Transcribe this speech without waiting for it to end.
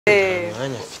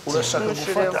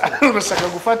urashaka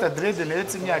gufata dread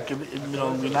neretse imyaka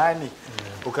 80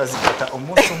 ukazifata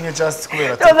umunsi umwe just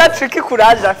kubera Toza tricky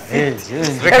courage afite.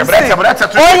 reka burata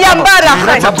Oya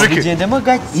mbara. Tugendemo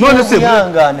gake. None se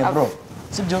yangane bro.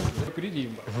 Sibyo?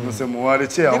 kuririmba. Nose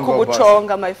muwareke aho ngo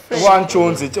guconga my friend.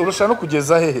 Wanconze urashaka no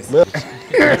kugeza hehe?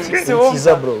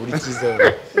 Kiza bro, uri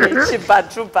kiza. Iki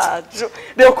baju.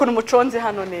 Rero ukuntu muconze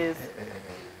hano neza.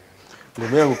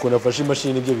 Muyango ukuntu afashe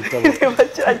imashini ibyo bitabo.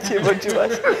 Bakira kiboji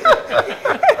bari.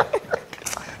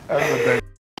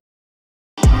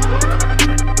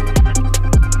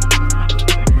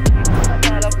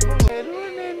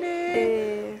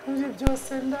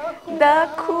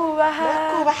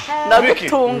 Ndakubaha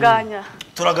ndagutunganya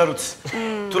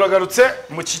turagarutse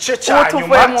mu kice cya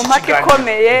nyuma mu mpaka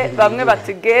ikomeye bamwe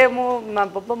bati game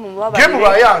mabobo mu mabare game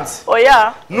bayanze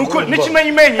oya nuko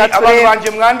nikimenyimenyi abantu banje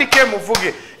mwandike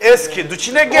muvuge eske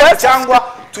dukine game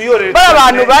cyangwa tuyorere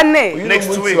abantu bane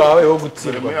next week wawe wo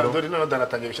gutsirwa dore none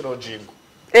danatangiye gushyiraho jingo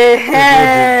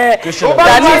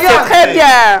très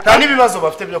bien nta n'ibibazo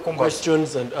bafite byo kumva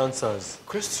questions and answers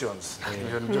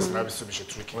ibintu byose nabisubije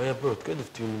tricky oya bro twe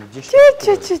dufite ibintu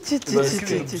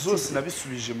byinshi byose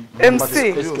nabisubije MC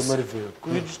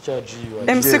kuri charge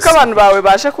MC ko abantu bawe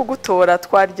baje kugutora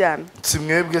twaryamye si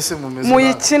mwebwe se mumeze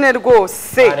muyikine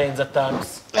rwose arenza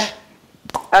tanks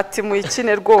ati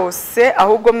muyikine rwose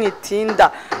ahubwo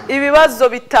mwitinda ibibazo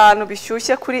bitanu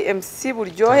bishyushye kuri MC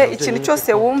Buryohe ikintu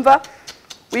cyose wumva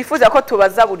wifuza ko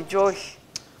tubaza Buryohe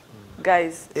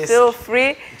guys feel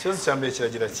free ikibazo cyambere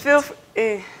kiragira ki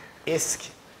eske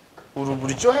uru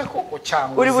Buryohe koko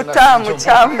cyangwa uri butamu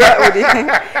cyangwa uri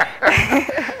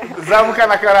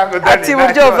zamukana karango Dani ati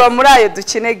Buryohe va muri ayo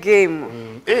dukine game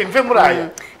mve muri ayo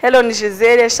hello ni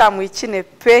Gisele sha muyikine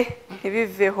pe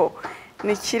ntibiveho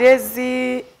ni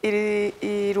Kirezi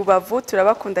iri Rubavu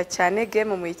turabakunda cyane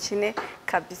game muyikine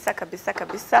kabisa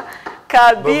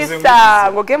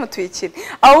ngo game tuyikine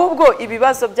ahubwo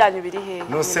ibibazo byanyu biri he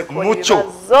nose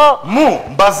mucyo mu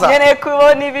mbaza nyene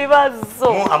kubona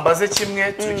ibibazo mu ambaze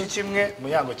kimwe tuki kimwe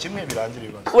Muyango kimwe birangira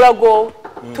ibibazo urago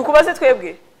tukubaze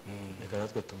twebwe reka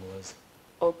natwe tumubaze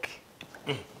okay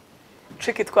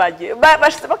tricky twagiye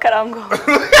bashitse bakarango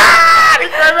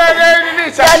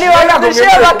cyane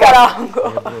wanadushiye bakarango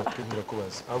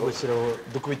turakubaza ahubwo shyiraho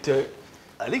dukubite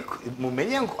ariko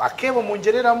mumenye ngo akebo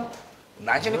mungereramo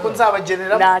nanje niko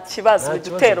nzabagereramo nta kibazo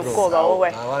dutera ubwoba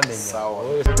wowe sawa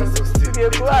tugiye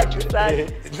kubacu cyane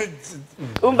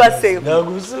umva se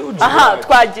aha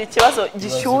twagiye ikibazo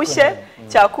gishyushye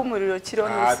cyakumuriro kiro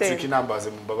n'use tricky nambaze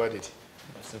mumbabarire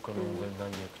siko ngo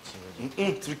ndangiye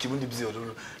kukibaza tricky bundi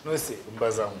byororo nose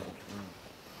mbaza ngo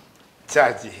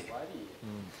cyagihe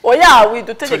oya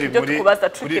widutegeka ibyo tukubaza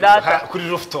tricky rata kuri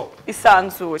rooftop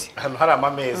isanzure hano hari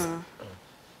amameza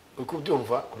uko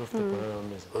byumva kuri rooftop hari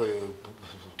amameza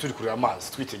turi kuri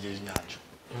amazi twitegereje inyanja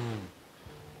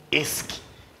eski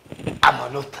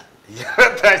amanota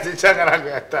yaratashye cyangwa ntabwo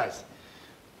yatashye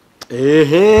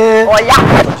oya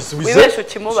wibeshe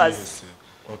ukimubaza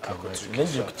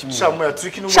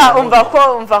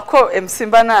umva ko MC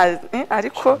Mbana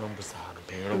ariko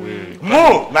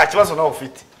mu nta kibazo nawe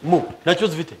ufite nta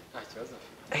kibazo ufite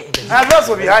nta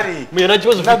bibazo bihari nta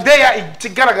kibazo ufite nadeya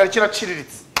ikigaragara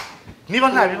kiraciriritse niba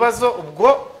nta bibazo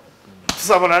ubwo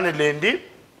tuzabonane lendi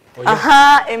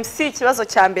aha MC ikibazo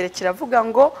cya mbere kiravuga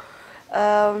ngo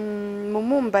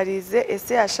mumumbarize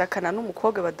ese yashakana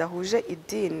n'umukobwa badahuje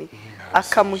idini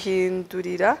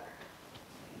akamuhindurira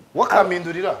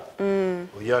wakamindurira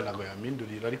oya nago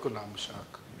yamindurira ariko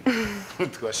namushaka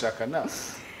twashakana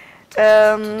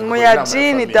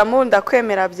Muyajini damunda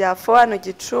kwemera bya hano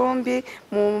Gicumbi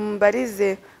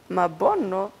mumbarize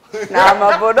mabono na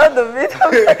mabono duvira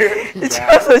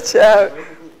ikibazo cyawe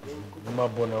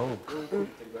mabono ahubwo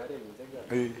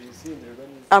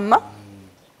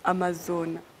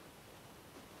amazona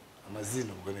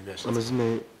amazina ubwo nigasha amazina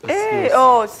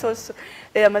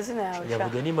amazina yawe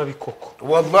yavuga ni mabikoko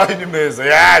wallahi ni meza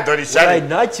ya dori cyane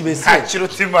nta kibese nta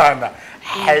kirutimana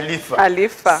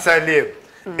Halifa Salim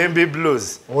MB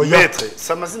Blues Maître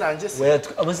samazina yanjye se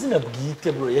amazina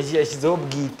bwite bro yashyizeho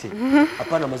bwite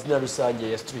apana amazina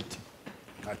rusange ya street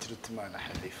nta kirutimana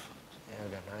Halifa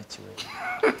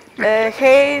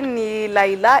hey ni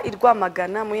Laila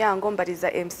irwamagana Muyango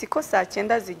mbariza MC ko saa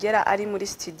 9 zigera ari muri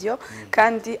studio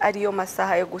kandi ariyo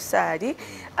masaha yo gusari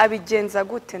abigenza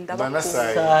gute ndabakunda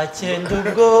saa 9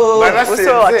 ubwo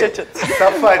banasenze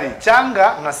safari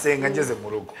cyanga nkasenga ngeze mu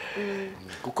rugo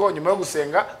kuko nyuma yo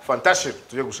gusenga fantastic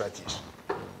tuje gushakisha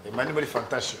imani muri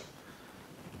fantastic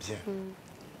bien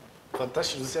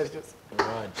fantastic uzi cyose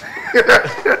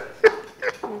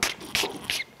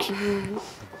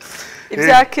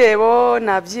ibyakebo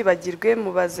nabyibagirwe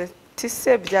mubaze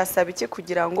tise byasaba iki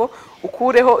kugira ngo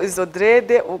ukureho izo dread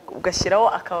ugashyiraho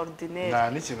aka ordinaire nta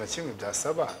n'ikintu kimwe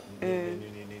byasaba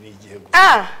ni igihe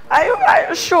gusa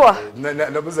ayo sure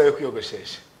nabuze ayo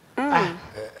kwiyogoshesha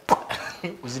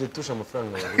uziretusha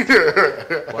amafaranga yawe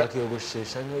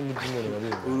wakiyogoshesha nk'ibyumweru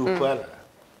babiri urupara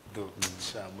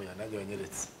shamuya nanjye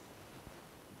wanyeretse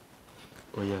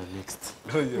oya next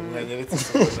mwanyeretse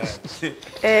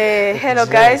hello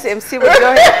guys MC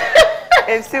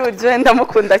Buryohe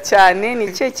ndamukunda cyane ni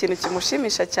ikihe kintu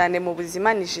kimushimisha cyane mu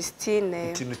buzima ni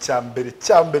Justine ikintu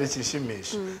cya mbere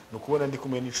kishimisha ni ukubona ndi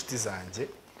kumwe n'inshuti zanjye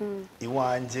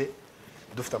iwanjye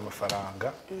dufite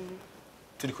amafaranga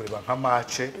turi kureba nka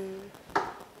match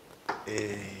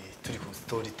turi ku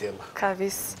storyteller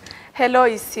kabisa hello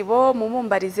ISIBO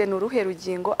mumumbarize n'uruhe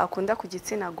rugingo akunda ku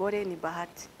gitsina gore ni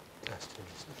Bahati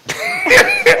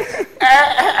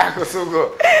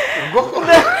akosugo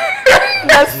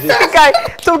ndasika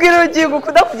tubwira urugingo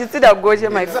ukunda ku gitsina gore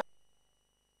my friend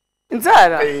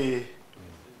inzara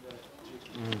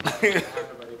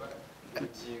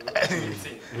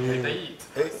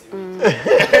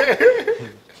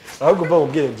ahubwo mba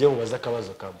mubwire ngiye mubaza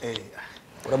akabazo kamwe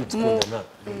uramutse ukundana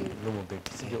n'umubebe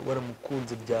sibyo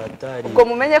waramukunze byatari ubwo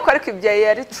mumenye ko ariko ibyo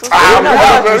yari true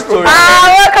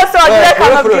akasobanura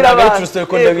kamabwira abantu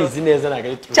ko ndabizi neza ntago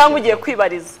ari true cyangwa ugiye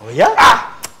kwibariza oya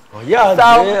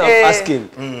asking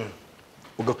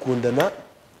ugakundana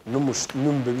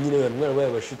n'umubebe nyine mwana baye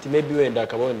bashuti maybe wenda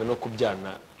akaba wenda no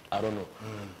kubyana I don't know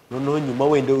noneho nyuma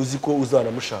wenda uzi ko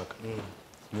uzanamushaka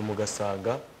nyuma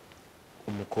ugasanga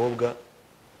umukobwa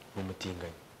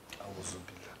n'umutinganya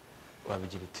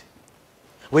wabigira ute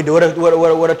wenda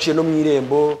waraciye no mu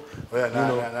irembo oya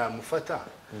namufata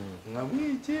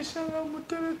nkamwigisha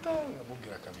nkamutereta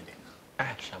nkamubwira kabiri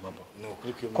shamabo ni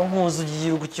ukuri ko nkuzi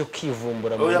ugiye cyo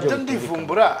kwivumbura mu buryo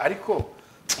ndivumbura ariko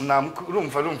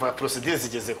urumva procedure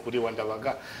zigeze kuri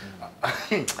wandabaga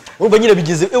urumva nyine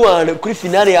bigeze kuri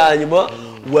finale ya nyuma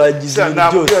wagize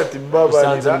ibintu byose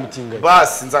usanze umutinganya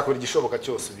basi nzakora igishoboka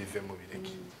cyose bive mu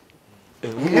bireke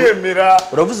mwemera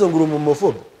uravuze ngo uri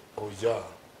umumophobe oya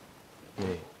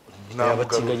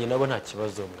abatinganye nabo nta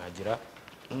kibazo mwagira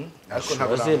ariko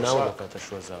ntabaze nawe ugafata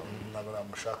show zawe ntabwo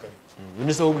namushaka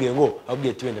none se ubwiye ngo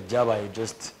abwiye ati wenda byabaye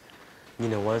just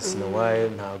nyine once in a while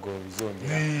ntago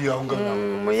bizongera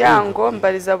Muyango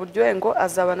mbariza Buryohe ngo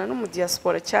azabana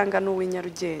n'umudiaspora cyangwa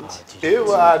n'uw'inyarugenge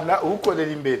ebana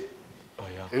ukorera imbere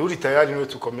uri tayari niwe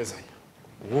tukomezanya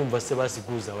wumva se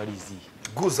basiguza wariziye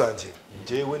guzanje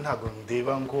njyewe ntago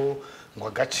ndeba ngo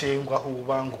agace ngo aho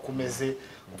uba ngo ukomeze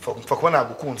upfa kuba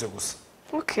nagukunze gusa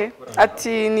okay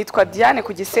ati nitwa Diane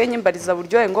ku Gisenyi mbariza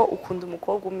Buryohe ngo ukunda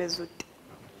umukobwa umeze ute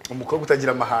umukobwa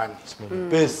utagira amahane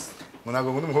pesi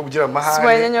munago ngo umukobwa ugira amahane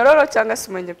simenye nyororo cyangwa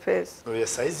simenye pesi oya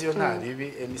size yo nta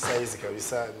ribi any size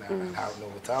kabisa nta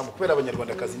n'ubutamu kubera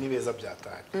abanyarwandakazi ni beza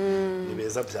byatari ni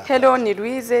beza byatari hello ni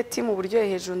Louise team Buryohe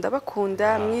hejuru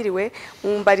ndabakunda mwiriwe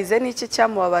mumbarize n'iki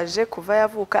cyamubabaje kuva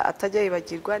yavuka atajya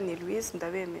yibagirwa ni Louise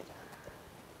ndabemera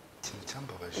ikintu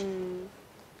cyambabaje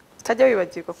utajya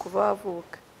wibagirwa kuva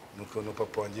wavuka nuko no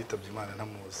papa wanjye yitabye Imana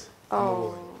ntamuzi I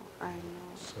know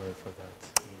sorry for that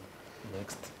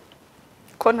next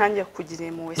ko ntangiye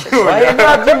kugiriye mu wese waye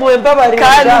ntabyo muwe mbabarira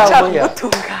kandi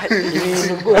cyagutunganya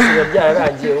ibintu rwose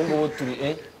byararangiye ubu ngubu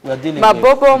turi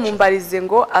mabobo mumbarize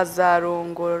ngo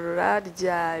azarongora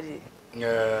ryari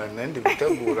nandi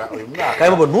gutegura uyu mwaka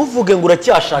kandi bobo ntuvuge ngo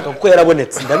uracyashaka kuko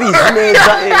yarabonetse ndabizi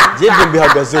neza njye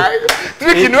mbihagazeho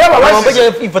ikintu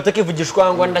bababashije ifata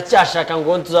kivugishwa ngo ndacyashaka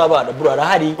ngo tuzabana bro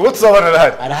arahari ubu tuzabana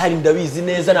arahari ndabizi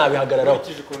neza nabihagararaho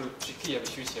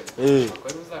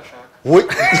we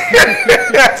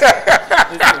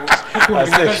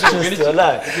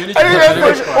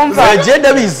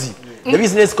agenda bizi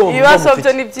ndabizi neza ko ibibazo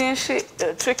byo ni byinshi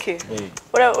tricky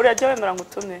urajya wemera ngo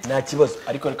utume nta kibazo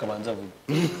ariko reka banza vuga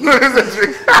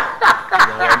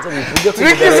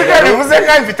tricky zikari bivuze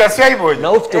nka invitation yayibonye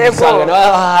nawe ufite gusanga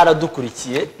nawe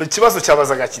haradukurikiye ikibazo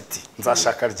cyabazaga kiti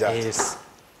nzashaka ryari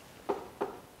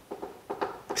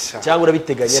cyangwa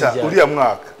urabiteganya ryari uriya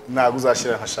mwaka ntabwo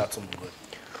uzashira nkashatse umugore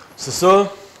soso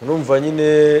urumva nyine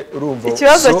urumva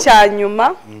ikibazo cya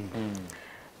nyuma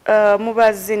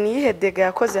mubazi niyihe dega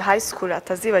yakoze high school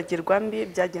atazibagirwa mbi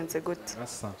byagenze gute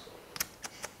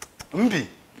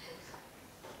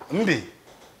mbi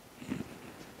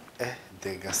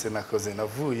dega se nakoze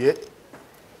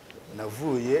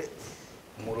navuye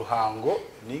mu Ruhango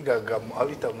nigaga aho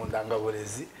bita mu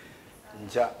ndangaburezi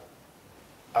njya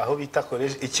aho bita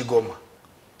college Ikigoma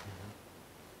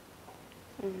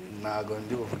ntago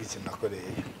ndi buvuga ikintu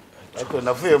nakoreye ariko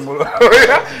navuye mu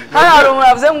hari umuntu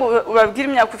avuze ngo ubabwire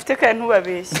imyaka ufite kandi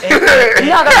ntubabeshye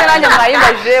imyaka se nanjye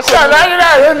mwayibajije ko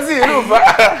nayo nzi urumva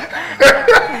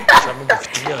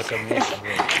imyaka myinshi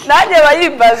nanjye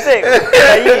bayimbaze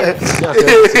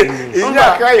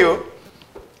imyaka yo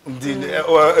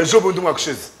ejo bundi umwaka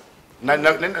ushize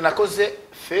nakoze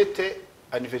fete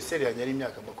anniversaire ya nyari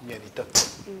imyaka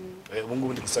 23 ubu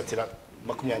ngubu ndi gusatira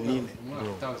 24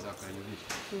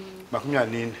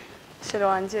 shere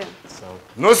wanje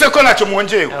nose ko ntacyo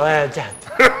mwongeyeho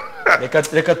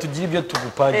reka tugire ibyo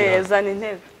tugupangira zana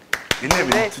intebe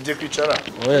tujye kwicara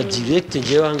oya direct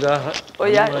ngewe ahangaha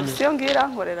oya siyo ngira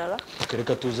nkorera la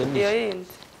reka tuzane iyo yindi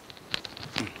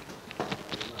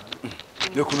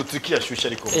yo kuntu tukiyashyushya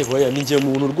ariko oya ninjye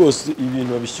umuntu rwose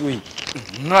ibintu babishyuhiye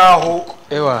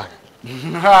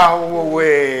nkaho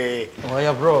wowe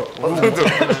oya bro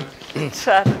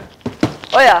Chara.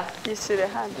 Oya, yishire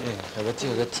hano. Hagati.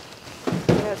 Hagati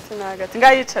na hagati.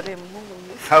 Ngayicare mu mungu.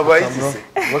 Habayise.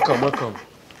 Welcome.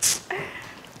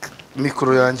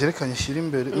 Mikoro yanjye reka nyishyire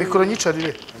imbere. Mikoro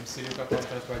nyicarire. Musirika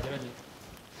contract twageranye.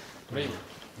 Urayibona?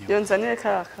 Yonzanire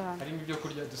karakana. Harimo ibyo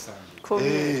kurya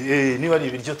dusangiye. Niba ari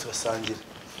ibiryo tubasangira.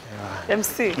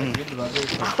 MC.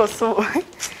 Akoso.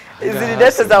 Iziri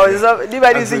dete zawe niba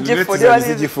ari izigifu niba ari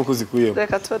izigifu kuzikuyemo.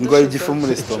 Reka tuba ngo igifu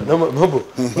muri stomach. Bobo.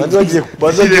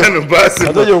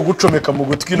 Bazagiye gucomeka mu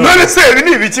gutwi no. None se ibi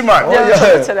ni ibiki man?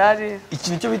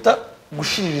 Ikintu cyo bita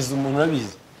gushiririza umuntu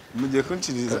nabizi. Mugiye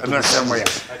kunshiririza anashamoya.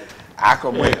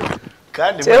 Akomoya.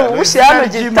 Kandi ubushiyano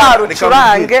gitaru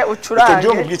ucurange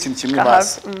Tujye mu bw'ikintu kimwe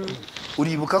basi.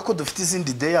 Uribuka ko dufite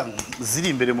izindi deya ziri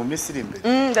imbere mu minsi iri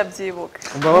imbere? Ndabyibuka.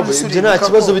 Ibyo nta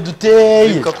kibazo biduteye.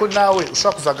 Uribuka ko nawe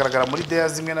ushaka kuzagaragara muri deya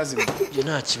zimwe na zimwe? Ibyo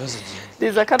nta kibazo gihe.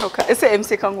 Liza kanoka ese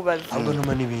MC kangubaza. Ahubwo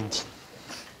numa n'ibindi.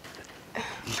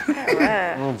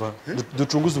 Umva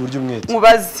ducunguza uburyo umwete.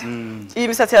 Mubazi. Iyi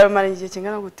misatsi yawe mara igihe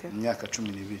kingana gute? Imyaka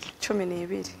 12.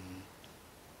 12.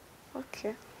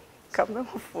 Okay. Kamwe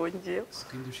mufungiye.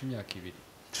 Twindusha imyaka 2.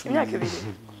 Imyaka 2.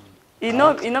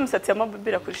 Ino misatsi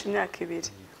y'amabibira kurisha imyaka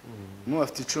 2. Mu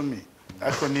afite 10.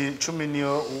 Ariko ni 10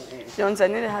 niyo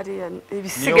yonzanire hariya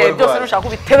ibisigaye byose nushaka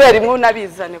kubitebera imwe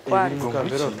unabizane kwari.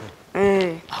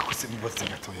 Ako se mibose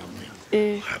gatoya mu.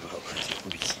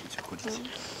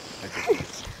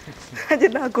 Haje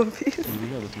nago mbizi.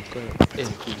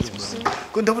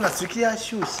 Ko ndabona Twiki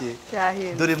yashyushye.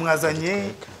 Yahinda. Dore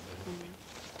mwazanye.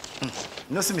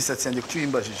 Nose imisatsi yanjye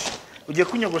kucyuyimbajije. Ugiye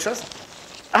kunyogosha se?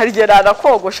 Harije rara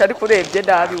kogosha ariko urebye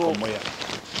nabi wowe.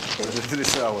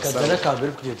 Kadana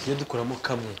kambere kugiye tuye dukuramo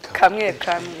kamwe.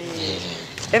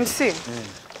 MC.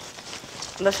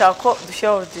 Ndashaka ko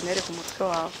dushyira ordinaire ku mutwe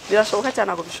wawe. Birashoboka cyane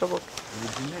ntabwo bishoboka.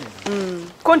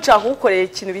 Ko nshaka gukorera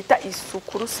ikintu bita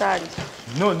isuku rusange.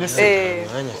 None se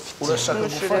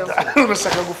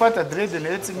urashaka gufata dread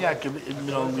neretse imyaka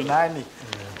 80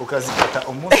 ukazikata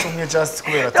umunsi umwe just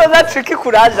kubera Yoza Tricky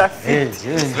kuraje afite.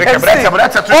 Reka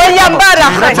oya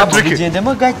mbara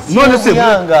tugendemo gake. None se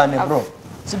yangane bro.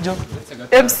 Sibyo?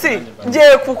 MC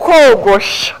ngiye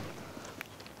kukogosha.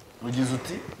 Ugize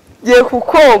uti? Ngiye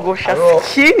kukogosha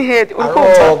skinhead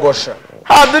urukogosha.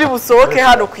 Haduri busohoke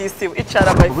hano kwisibo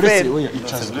icara my friend.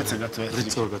 Uretse gato.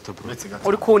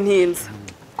 Uri kuntinza.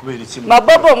 Kubera iki?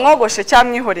 Mabobo mwogoshe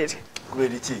cyamwihorere.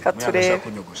 Kubera iki? Kature.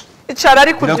 Icara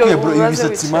ari kuryo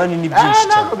ibisatsi mani ni byinshi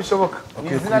cyane. Bishoboka.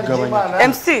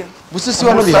 MC. Buse si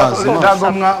wano bihaza.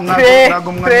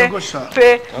 Ntago mwanyogosha.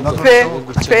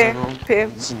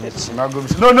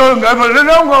 No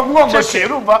mwogoshe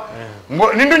urumva.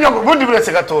 Ninde unyogo bundi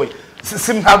buretse gatoya.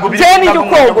 Ntago Jeni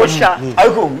yukogosha.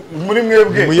 Ariko muri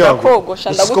mwebwe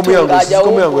yakogosha ndagutunganya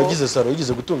wowe. Muyango yagize saro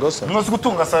yigize gutunga saro. Nose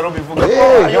gutunga saro bivuga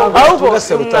ahubwo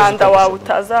umwanda wawe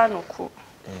utazanuku.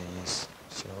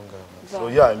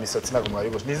 Oya imisatsi ntago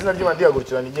mwayogosha. Ni izina ry'abandi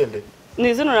yagurukirana igende. Ni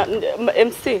izina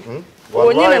MC.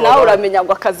 Uwo nyine nawe uramenya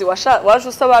ngo akazi waje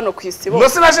usabano kwisibo.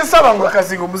 Nose naje nsaba ngo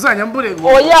akazi ngo muzanyambure.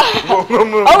 Oya.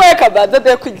 Awe kabada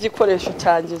de kwigikoresho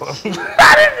cyanjye.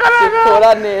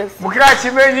 Ikora neza. Mukira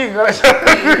kimenyi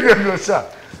ngarashaka.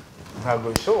 Ntago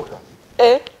bishoboka.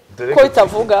 Ko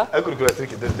itavuga. Ariko kuri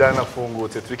Tricky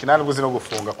byanafungutse. Tricky nta nuguzi no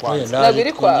gufunga kwanza.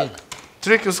 Nabiri kwa.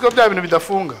 Tricky usiko bya bintu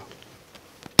bidafunga.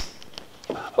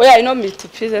 Oya ino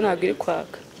multiplize ntabwo iri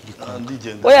kwaka.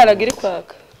 Oya nagiri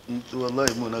kwaka.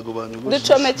 Wallahi mu nago banyugusha.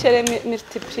 Ducomekere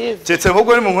multiplize. Cyetse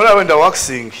ahubwo ni mu nkora wenda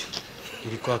waxing.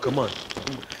 Iri kwaka man.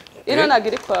 Ino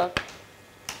nagiri kwaka.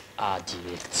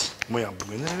 Direct.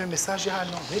 Muyambuye nene message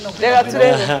hano. Rega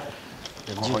turebe.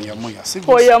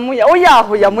 Hoya muya.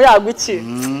 Oya muya gwiki.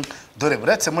 Dore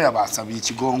buretse muya basabiye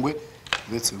ikigongwe.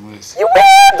 Buretse wese.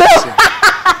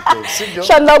 Sibyo?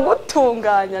 Shana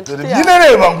gutunganya. Dore nyine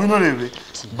reba ngwino rebe.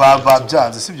 Baba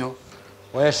byanze sibyo?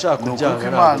 wayashaka kubyanga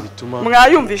ntabwo bituma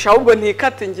mwayumvisha ahubwo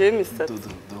ntikate ngewe imisatsi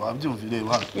wabyumvire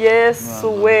hano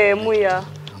yesu we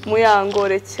muyango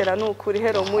rekera nukuri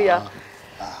hero muya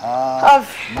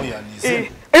muya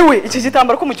nize ewe iki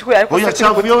gitambaro ko mu kikuye ariko oya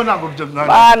cyavuyeho ntabwo byo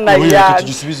bana ya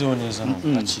tugisubizeho neza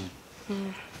ntakiri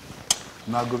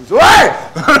ntabwo byo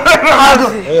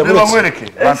reba mwereke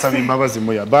bansaba imbabazi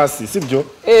muya basi sibyo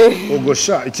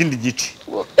ogosha ikindi gice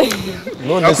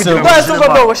none se basi ubwo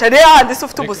bogosha rero handi se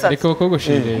ufite ubusatsi reka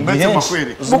bakogoshere mbese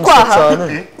makwereke mukwaha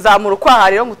zamura ukwaha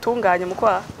rero ngutunganye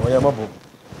mukwaha oya mabo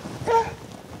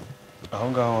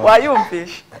aho ngaho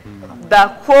wayumvisha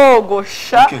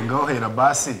ndakogosha ngaho hera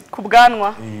basi ku bwanwa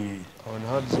aho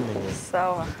naho byimenya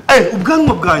sawa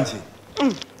ubwanwa bwanjye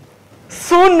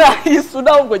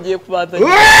isuna ahubwo ngiye kubanza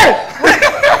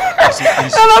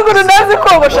amaguru ndazi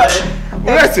kogosha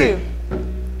uretse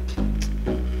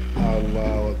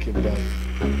Allah wakiba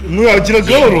muya gira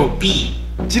gahoro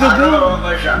gira gahoro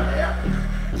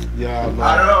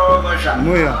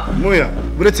muya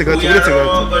uretse gato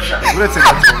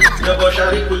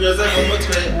ari kunyuze mu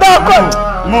mutwe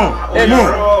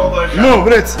mu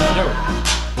uretse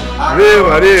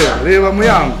reba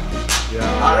muyango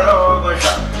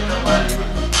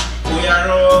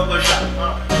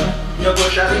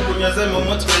Yokogosha ari kunyuze mu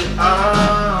mutwe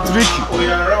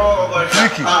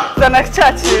Triki zana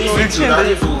cya kintu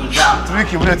ikindi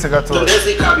Triki uretse gato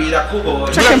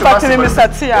Triki mfatira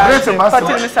imisatsi yanjye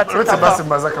mfatira imisatsi uretse basi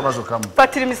mbaza akabazo kamwe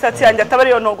mfatira imisatsi yanjye ataba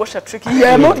ariyo nogosha Triki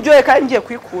yemuryoye kandi ngiye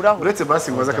kuyikuraho uretse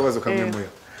basi mbaza akabazo kamwe muya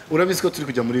urabizi ko turi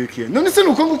kujya muri weekend none se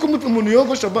nuko nguko umuntu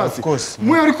yogosha basi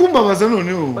muya ari kumbabaza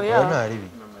noneho oya ntaribi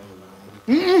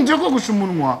nje kogosha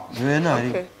umunwa oya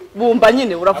ntaribi bumba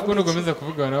nyine uravuga ahubwo nukomeza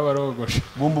kuvugana nabo barogosha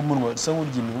bumba umunwa sa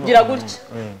nk'urya iminwa gira gutya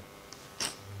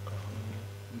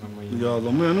yaga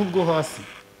muya nubwo hasi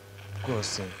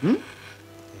rwose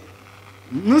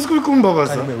nuzi ko uri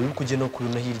kumbabaza kandi uri kujya no kuri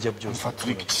no hirya byose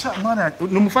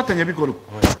ni umufatanyabikorwa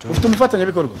ufite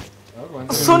umufatanyabikorwa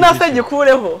suna se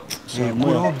gikureho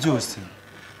kuraho byose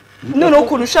noneho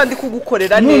ukuntu ushandi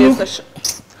kugukorera neza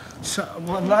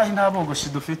wallahi nta bogoshi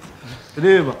dufite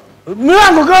reba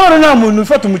murango gahoro nta muntu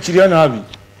ufata umukiriya nabi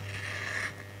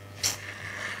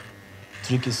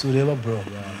Triki si ureba bro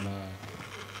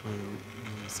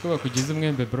siko bakugize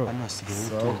umwembe bro hano hasigaye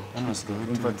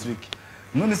umva Triki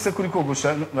none se kuri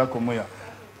kogosha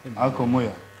ako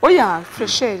muya oya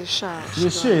fresheri sha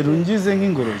yesheru ngize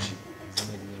nk'ingoroji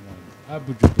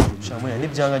shamuya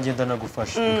n'ibyanga ngenda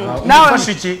nagufasha nawe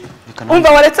iki umva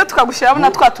waretse tukagushyiramo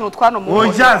na twa tuntu twano mu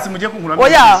oya si mujye kunkuramo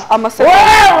oya amaseko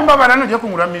oya mbabara nujye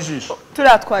kunkuramo ijisho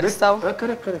turatwara isawa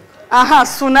aha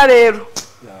suna rero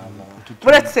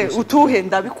uretse utuhe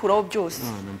ndabikuraho byose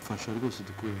namfasha rwose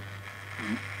dukure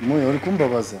muya uri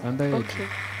kumbabaza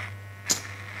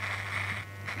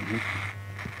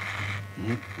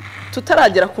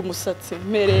tutaragera ku musatsi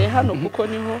mpereye hano kuko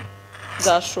niho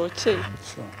zashokeye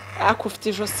akufite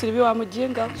ijosi ribi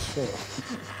wamugenga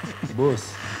boss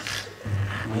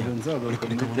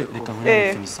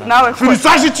nawe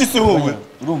finisaje iki se wowe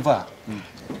urumva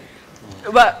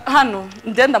hano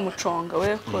ndenda muconga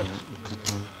we kora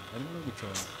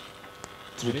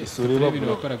Triki sureba ibintu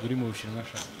bakoraga uri mu bushinwa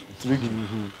sha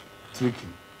Triki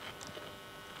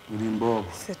uri imbobo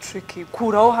se Triki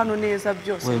kuraho hano neza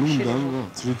byose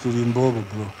Triki uri imbobo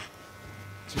bro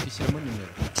tukishyiramo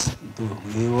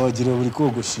nimero wagira buri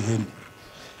kogosha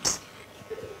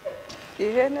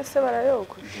ihene se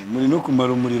barayogosha muri no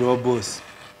kumara umuriro wa boss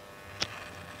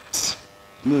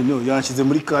no yanshyize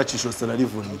muri kacisho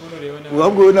sararivuni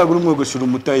wabwo we ntabwo uri umwogoshira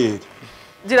umutayeri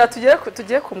gira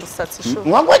tugiye ku musatsi sho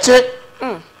wangweke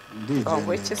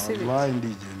wangweke se bi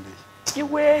ndigendeye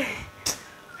iwe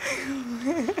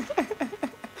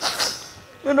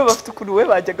none bafite ukuntu we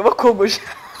bajyaga bakogosha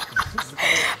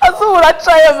azubura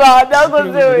acaye bana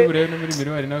agoze we uri no muri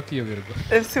mirwari nawe kiyoberwa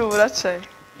ese ubura acaye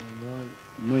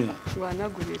muya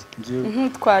wanagurira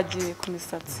twagiye ku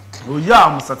misatsi oya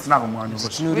umusatsi ntabwo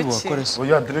mwanyogosha uri wakore se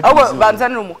oya direct ahubwo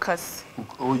banzanira umukasi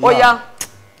oya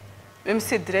MC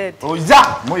dread oya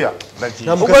muya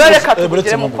ndagiye ubwo reka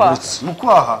tugere mu kwaha mu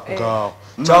kwaha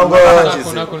cyangwa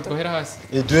nako twohera hasi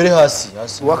duhere hasi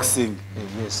waxing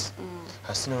yes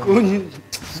hasi na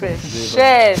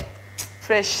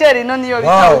fresher ino niyo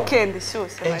bita weekend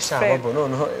ishyushye my friend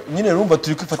noneho nyine rumva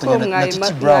turi kwifatanya na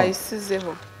Titi Brown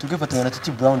mwayisizeho turi kwifatanya na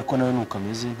Titi Brown ko nawe nuko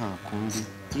ameze nta kundi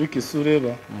Triki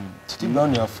sureba Titi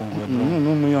Brown yafunguye bro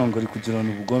no muyango ari kugirana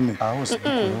ubugome aho hose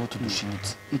dukuyeho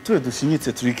tudushinyitse tuwe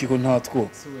dushinyitse Triki ko ntatwo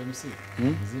so MC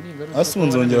izi ni ingaruka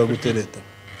asunzongera gutereta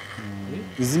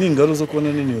izi ni ingaruka zo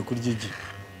kubona niniwe kurya igi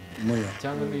muya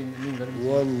cyangwa ni ingaruka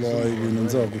wallahi ibintu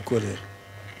nzagukorera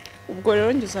ubwo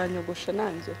rero njye uzanyogosha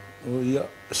nanjye oya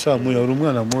shamu ya uri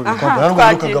umwana mubi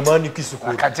Ntabwo mani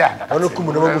kwisukura akajyana hano ko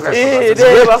umuntu bagufasha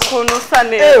reba kuntu usa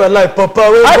neza wallahi papa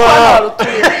ariko hano wemba hari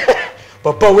utuye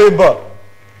papa wemba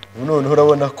none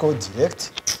urabona ko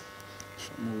direct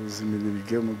mu buzima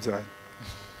bige mu byaha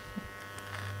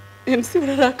MC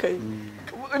burarakaye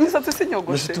imisatsi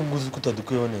sinyogoshe nashituguze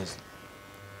kutadukuyeho neza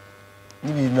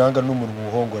n'ibintu nanga n'umuntu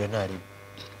muhongore ntari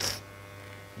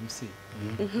MC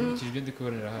ibyo ndi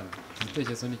kubonera hano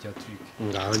igitekerezo ni cya trick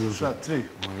ngaho nyuza trick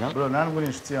bro ntabwo ni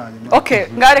inshuti yanyu okay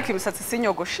ngareka imisatsi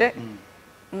sinyogoshe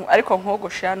ariko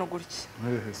nkogoshe hano gutya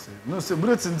nose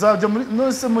buretse nzajya muri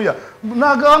nose muya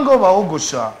naganga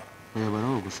bahogosha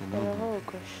barahogosha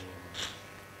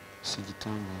si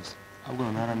gitangaza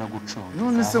ahubwo ntara naguconga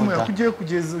none se muya kugiye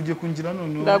kugeza ugiye kungira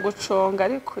none ndaguconga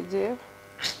ariko jewe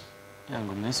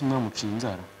yango mwese mwamuciye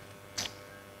inzara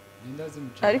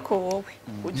ariko wowe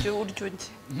ujye urya unge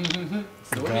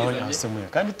ngaho yasemuye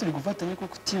kandi turi gufatanya ko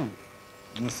kutimu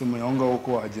nose muya aho ngaho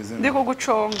ko wageze ndi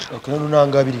kuguconga okay none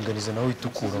nanga biringaniza nawe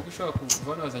itukura ushaka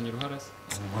kubona wazanye uruharasi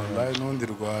wallahi nundi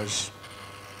rwaje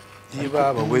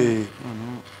yibaba we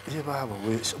yibaba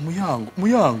we muyango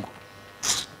muya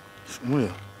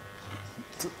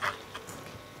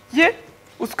ye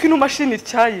utwi no mashini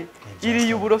ityaye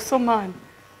iriye uburoso mani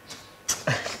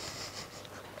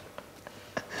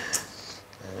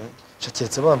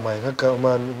Chaketse bamaye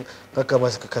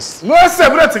nk'akamasi kakasi. Mwese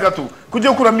buretse gato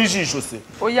kujye kuramo ijisho se.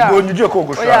 Oya. Ngo ugiye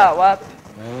kogosha. Oya wapi.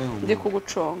 Ndi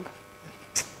kuguconga.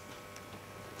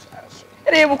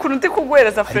 Reba ukuntu ndi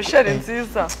kugwereza fresher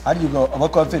nziza. Ariko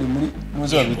abakwaferi muri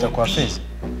muzo babita kwa fezi.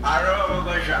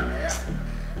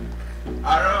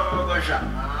 Arogosha.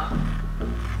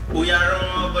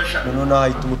 Uyarogosha. None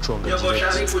ahita umuconga. Yokogosha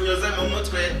kunyuze mu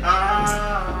mutwe.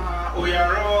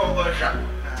 Uyarogosha.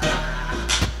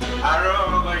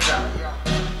 Arogosha.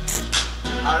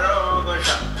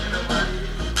 Arogosha.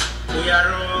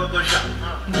 Uyarogosha.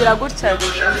 Ngira gutya.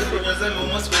 Kunyuze mu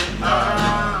mutwe.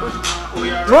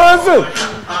 Uyarogosha.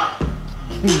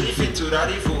 Ifite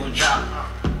urarivunja.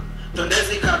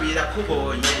 Tondezi kabira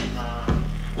kubonye.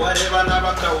 Wareba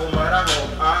n'abakawumaraho.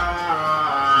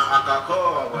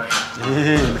 Akakogosha.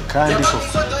 Kandi ko.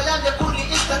 Ifoto yanjye kuri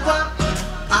Instagram.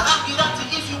 Arabwira ati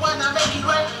if you wanna make it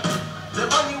right. The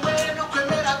only way no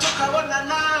kwemera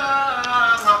tukabonana.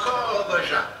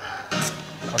 Akakogosha.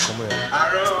 Akomoya.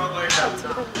 Arogosha.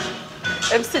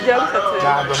 MC gira gutya.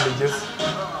 Ntabwo mbigeze.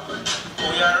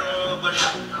 Uyarogosha.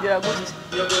 Gira gutya.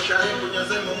 Yogosha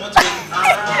kunyuze mu mutwe.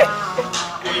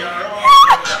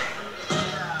 Uyarogosha.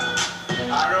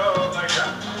 Arogosha.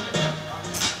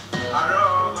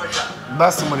 Arogosha.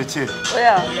 Basi murekere.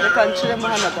 Oya, reka nshiremo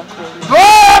hano agakoni.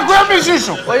 Gwema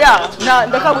ijisho. Oya,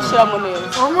 ndakagushyiramo neza.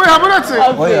 Umuya buretse.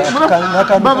 Oya,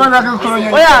 Baba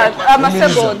nakakoranya. Oya,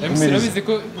 amasegonda. MC urabizi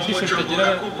ko ijisho ritagira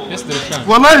pièce de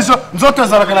rechange. Wallahi zo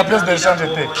nzoteza na pièce de rechange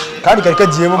te. kandi kari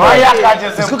kagiyemo mu. Oya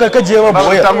kageze. Siko kari kagiyemo mu.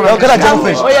 Oya, karajyamo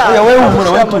fresh. Oya, wewe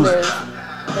umura watuze.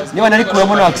 Niba nari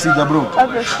kuramo no accident bro.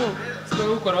 Ave shu.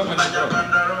 Siko ukora bamanje.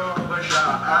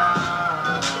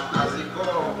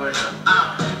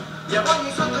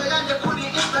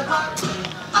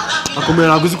 Akomera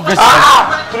naguzi kugashyira.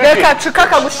 Reka cuka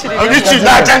kagushirira. Iki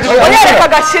ntajanje. Oya reka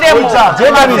gashiremo.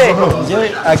 Je nabizi bro.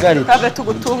 Je agari. Kave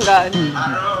tugutunganye.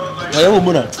 Oya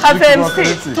umura. Have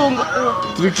MC tungu.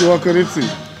 Triki wakaretse.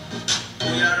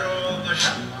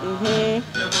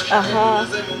 Aha.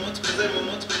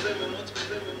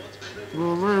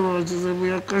 Baba bagize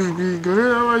muyakajwi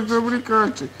gare abaje muri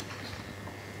kace.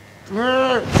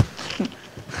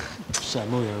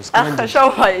 Shamo ya usikanje. Akasha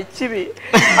ubaye kibi.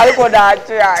 Ariko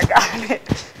ntacyo yagane.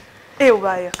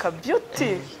 Ubaye aka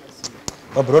beauty.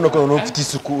 Bro nako no ufite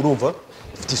isuku urumva?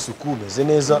 Ufite isuku meze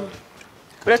neza.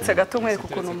 Uretse gato nkwereka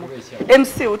ukuntu mu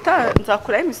MC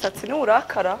utanzakuraho imisatsi ni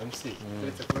urakara. MC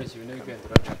uretse kubeshya ibintu bigenda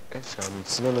uraca. Shamo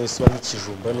sino no iswa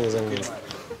n'ikijumba neza neza.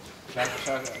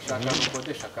 Shaka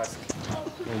gukodesha kasike.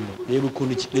 Reba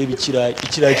ukuntu reba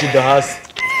ikirayi kidahasi.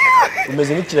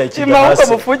 Umeze nk'ikirayi Imahoko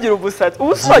kidahasi. mufugira ubusatsi.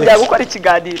 Ubusojya gukora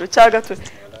ikiganiro cya gato.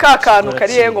 Ka kantu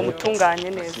kariye ngo mutunganye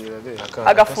neza.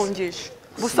 Agafungisha.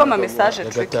 Gusoma message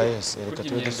trick. Reka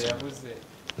tuwe dusa.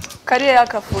 Kariye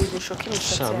akafungisho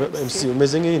k'imisatsi. Shamo MC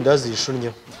umeze nk'irindazi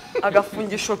yishunye.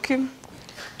 Agafungisho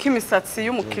k'imisatsi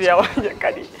y'umukiriya wanjye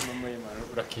kari.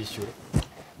 Urakishyura.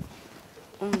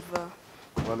 Umva.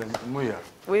 Wala muya.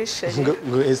 Wishe.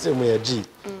 Ngo ese mu ya G.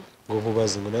 Ngo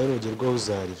mubaze ngo nawe nugerwaho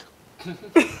uzarira.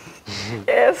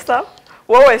 Esa.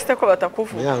 Wowe este ko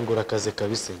batakuvuga. Yangura akaze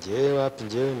kabise ngewe wapi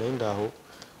ngewe nayo ndaho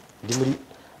ndi muri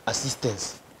assistance.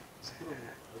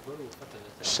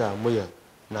 Shamuya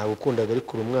ntabwo ukundaga ari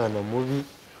kuri umwana mubi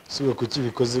siwe kuki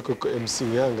bikoze koko MC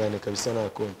wihangane kabisa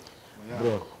nakonye.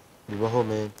 Bro bibaho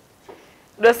man.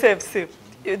 urasefuse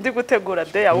ndi gutegura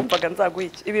de yawumvaga nzaguha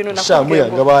iki ibintu sha nakubwiye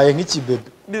Muyango abaye nk'ikibebe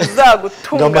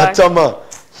bizagutunganya ngamatama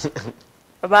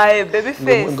baye baby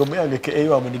face ngo Muyango ke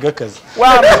wamuniga akazi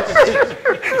waba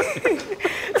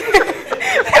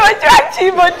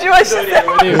Emoji washize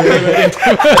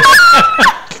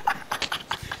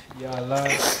yala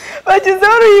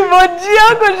bagizeho emoji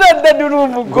yako janda duri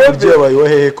umugome byabaye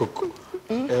wahehe koko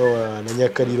ewa na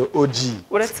Nyakariro OG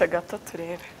uretse gato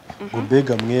turebe ngo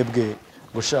mbega mwebwe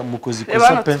ngo sha mukozi reba kosa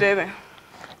hano pe turebe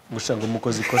ngo sha ngo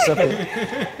mukozi kosa pe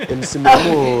MC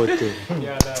Muhote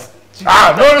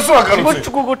none se wagarutse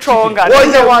kuguconga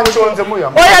oya wanconze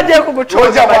Muyango oya agiye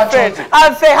kuguconga Oya, my wanconze. friend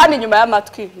ave hano inyuma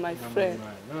y'amatwi my friend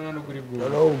no kuri bwo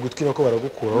noneho ugutwi nako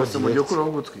baragukuraho bose mugiye kuraho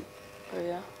ugutwi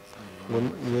oya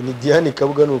ngo ni Diane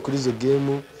Kabuga no kuri izo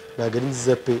game ntago ari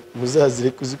nziza pe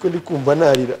muzazire kuziko ndi kumva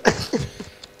narira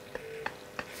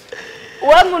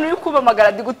uwa muntu uri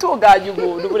kubamagara ndi gutunganya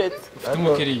umuntu buretse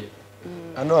umukiriye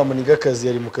hano wamuniga akazi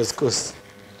yari mu kazi kose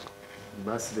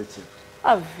basi rekera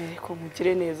ave ko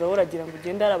mugire neza uragira ngo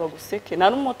ugende arabaguseke nta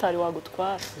n'umumotari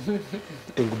wagutwara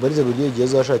ngo barize ngo giye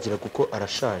azashakira kuko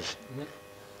arashaje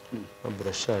mpamvu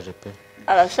arashaje pe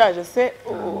arashaje se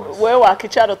wowe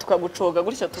wakicara tukagucoga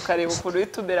gutya tukareba ukuntu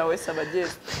witumera wese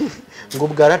abageze ngo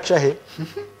bwaraca he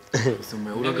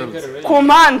ku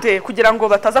mpande kugira ngo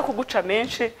bataza kuguca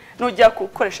menshi nujya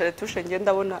gukoresha retushe ngenda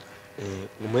ndabona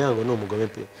Muyango ni umugome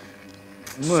pe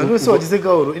none se wagize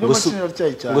gahoro ino mashini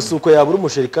iracyayi cyane ngo suko yabura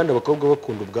umusheri kandi abakobwa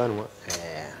bakunda ubwanwa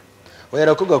oya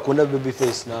abakobwa bakunda baby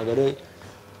face ntago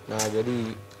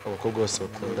ari abakobwa bose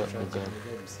bakunda ubwanwa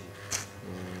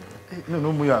none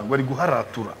Muyango ari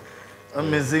guharatura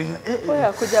ameze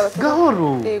oya kujya bataza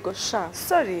gahoro yego sha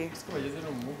sorry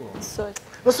sorry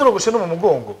basorogoshe no mu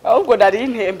mugongo ahubwo nari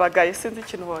intembagaye sinzi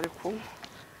ikintu wari kumwe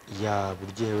ya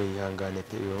buryewe yihangane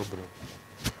pe yo bro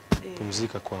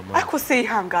kumuzika kwa mama ariko se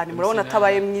yihangane murabona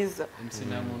atabaye mwiza MC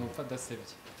nta muntu upfa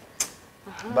adasebye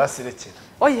basi rekera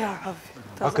oya have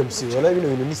akamsi wala bino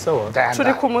bintu ni sawa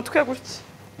turi ku mutwe gutya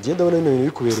ngiye ndabona bino bintu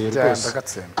bikubereye rwose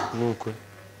ndagatsemba nuko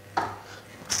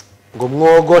ngo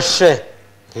mwogoshe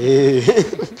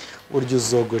uryo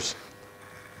uzogoshe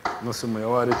nose muya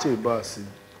warekeye basi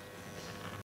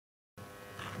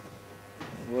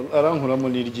arankuramo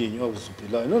n'iryinyo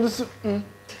abusupira none se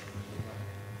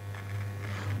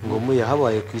ngo muya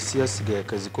habaye ku isi hasigaye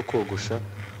akazi ko kogosha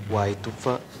wahita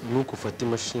upfa nuko ufata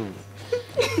imashini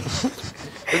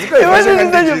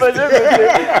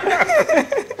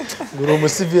uri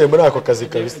umusivile muri ako kazi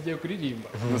kabisa agiye kuririmba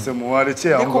nose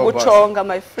muwarekeye ni aho kuguconga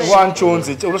my friend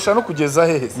wanconze urashaka no kugeza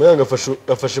hehe Muyango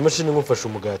afashe imashini nk'ufashe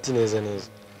umugati neza neza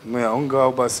muya aho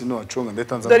ngaho basi no waconga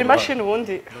ndetanza dore imashini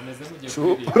ubundi bameze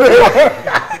mugiye kuririmba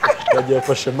yagiye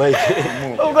afashe mike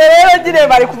ubwo rero ngire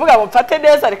bari kuvuga ngo mfate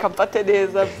neza reka mfate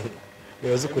neza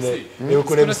nibaza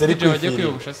ukuntu emiseri kwifira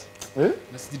kwiyogosha se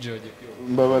na CJ wagiye kwiyogosha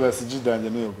mbabara sijidanye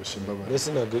nuyogoshe mbabara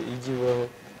mbese ntabwo ijya ibaho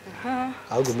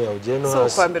ahubwo muya ugere no so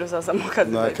hasi kwa mbere uzaza mu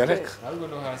kazi my friend. nakareka ahubwo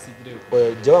no hasi direba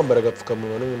oya jya wambara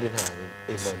agapfukamunwa n'ubundi ntawe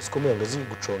imana siko Muyango azi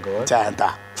guconga wa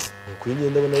cyanda kuri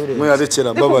ngenda mbona birenze muya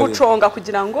rekera ndi mbabara kuguconga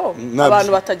kugira ngo Nabyo.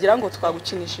 abantu batagira ngo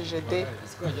twagukinishije de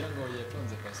siko wagira ngo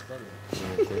yatonze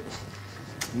pasiparume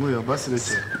muya basi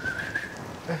rekera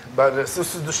bare se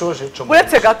dushoje cyo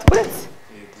uretse gato uretse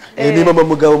ni mama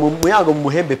mugabo Muyango mu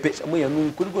muhembe pe muya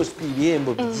ni kuri rwose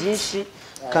kwibihembo byinshi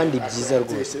kandi byiza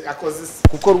rwose akoze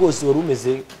kuko rwose wari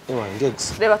umeze ewangex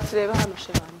reba turebe hano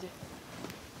she banjye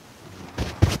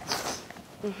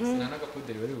sina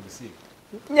n'agapuderi bari bugusiga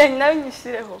nyanyi nawe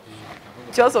nyishyireho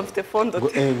ikibazo mfite fondo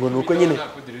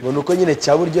ngo nuko nyine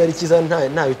cya buryo ari cyiza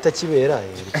nta bitakibera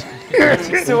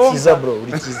cyiza bro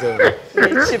uri cyiza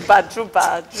iki baju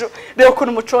reba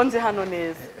ukuntu umuconze hano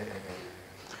neza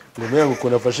ngo Muyango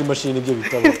ukuntu afashe imashini ibyo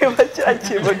bitabo reba kiriya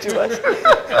kimoji bari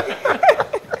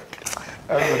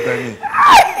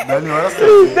Dani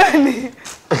warasaye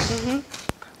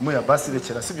muya basi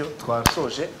rekera sibyo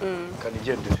twashoje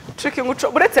kanigendere tricky nguco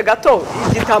uretse gato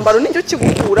igitambaro n'icyo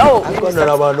kigukuraho ariko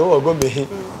nari abantu bagomeye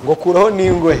ngo kuraho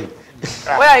n'ingohe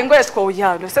oya ingoye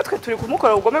twoyano se twe turi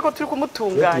kumukora ubugome ko turi turi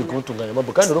kumutunganya kumutunganya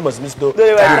mabwo kandi urumaze iminsi do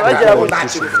dore bahita bagira ngo nta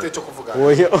kintu ufite cyo kuvuga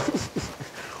oya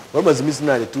uramaze iminsi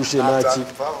nari tushe naki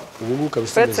ubu ngubu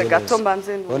kabisa uretse gato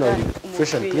mbanze Ubona uri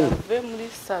fresh and clean. ve muri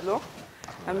salon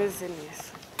ameze neza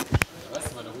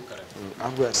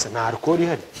ahubwo asa nta alcohol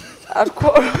ihari ariko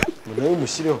nawe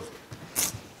umushyireho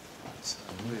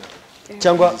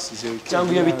cyangwa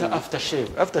iyo bita after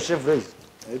shave raise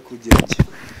ariko ugenge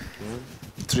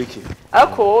tricky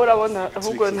ariko wowe urabona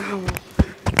ahubwo nawe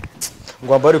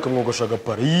ngo wambare ukamwogosha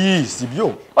agapara si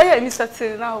byo oya imisatsi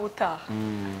naho utaha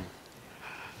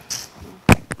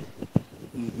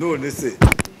none se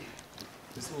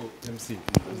ese ubu MC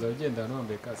uzaba ugenda hano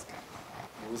wambaye kasike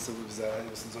ubuse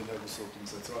nzongera gusohoka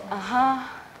umusatsi wawe aha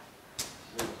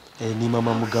ni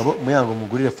mama mugabo Muyango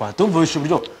mugurire fanta umva wishe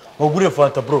buryo wagurire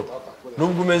fanta bro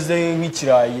nubwo umeze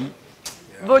nk'ikirayi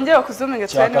bongera kuzuminga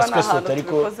cyane niba Cyakaswe nahantu sote,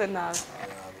 ariko- tubikoze nabi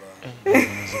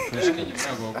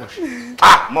ntabwo wogoshe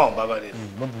mo mbabarira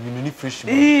mama ibintu ni fresh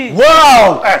Ih.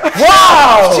 wow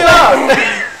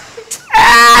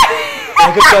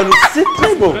agatanu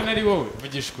sitebo urabona ari wowe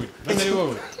vugisha ukuri urabona ari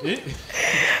wowe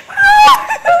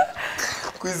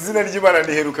ku izina ry'Imana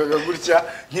niherukaga gutya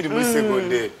nkiri muri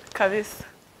segonderi kabisa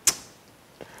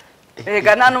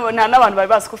Ega nta n'abantu bari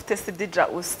bazi ko ufite sidija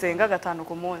usenga 5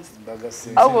 ku munsi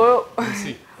ndagasenga ahubwo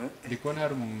MC ndi kubona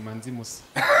hari umumanzi musa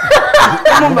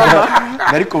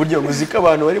ariko buryo muzika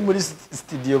abantu bari muri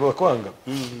studio bakwanga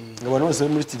abantu bose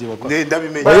bari muri studio bakwanga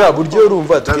ndabimenye baya buryo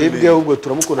urumva twebwe ahubwo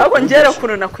turamukunda ahubwo ngera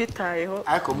ukuntu nakwitayeho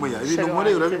ariko muya ibintu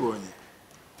nkoreye urabibonye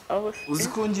aho uzi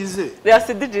ko ngize ya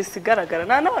sidija isigaragara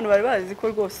nta n'abantu bari bazi ko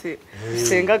rwose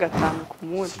usenga 5 ku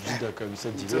munsi kabisa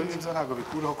ibyo ntabwo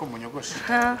bikuraho ko munyogosha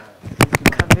Ha,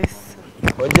 kabisa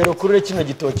wongera ukurure kino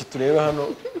gitoki turebe hano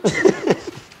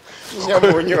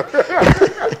nyamunyo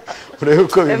urebe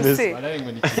uko MC bimeze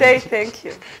wararengo ni say thank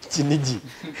you kinigi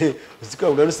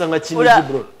uzikabwa rusa nka kinigi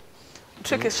bro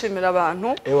Nshike shimira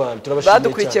abantu ewa turabashimiye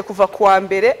badukurikiye kuva kuwa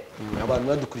mbere abantu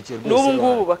badukurikiye rwose n'ubu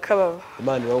ngubu bakababa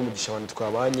Imana ibaho umugisha abantu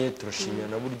twabanye turashimira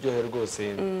na buryohe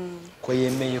rwose ko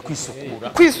yemeye kwisukura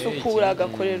kwisukura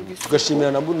agakorerwa isuku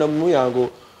tugashimira na Muyango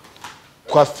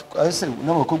kwa ase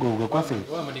n'abakobwa bavuga kwa feza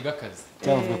wamuniga akazi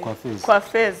cyangwa bavuga kwa feza kwa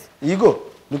feza yigo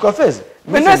ni kwa feza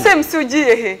Beno MC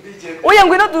ugiye he oya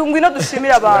ngwino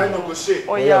dushimira abantu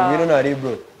oya oya ngwino nari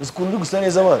bro usikundi gusa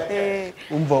neza abana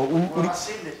umva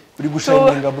uri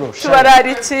gushiminga bro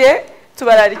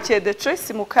tubararikiye the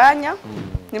choice mu kanya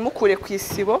nimukure ku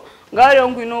isibo ngaho rero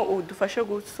ngwino udufashe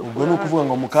gusukura ubwo ni ukuvuga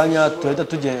ngo mu kanya turahita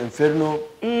tujya Inferno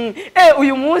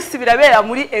uyu munsi birabera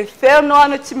muri Inferno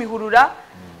hano Kimihurura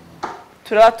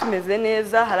turaba tumeze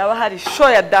neza haraba hari show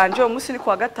ya danje umunsi ni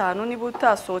kwa 5 niba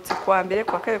utasohotse kwa mbere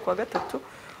kwa kabiri kwa 3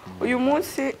 uyu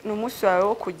munsi ni umunsi wawe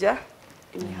wo kujya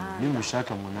imihanda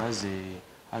nimushaka munaze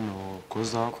hano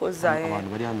koza abantu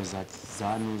bari hano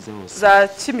zanuze hose za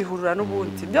Kimihurura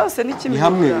n'ubundi byose ni ni Kimihurura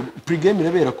hamwe pre-game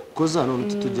irabera koza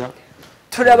none tujya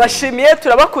turabashimiye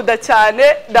turabakunda cyane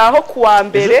ndaho kuwa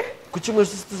mbere ku cyumweru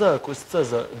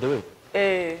sizaza the way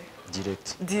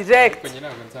direct kwenye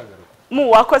ntabwo nzagaruka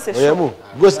mu wakoze oya show mu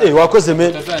rwose wakoze men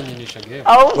utazanyinisha game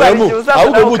aho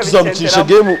ahubwo mu tuzamucisha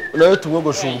game nayo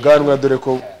tumwogosha ubwanwa dore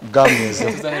ko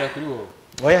bwamweze tuzahera kuri wowe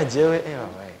oya jewe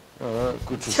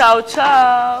ciao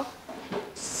ciao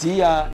see ya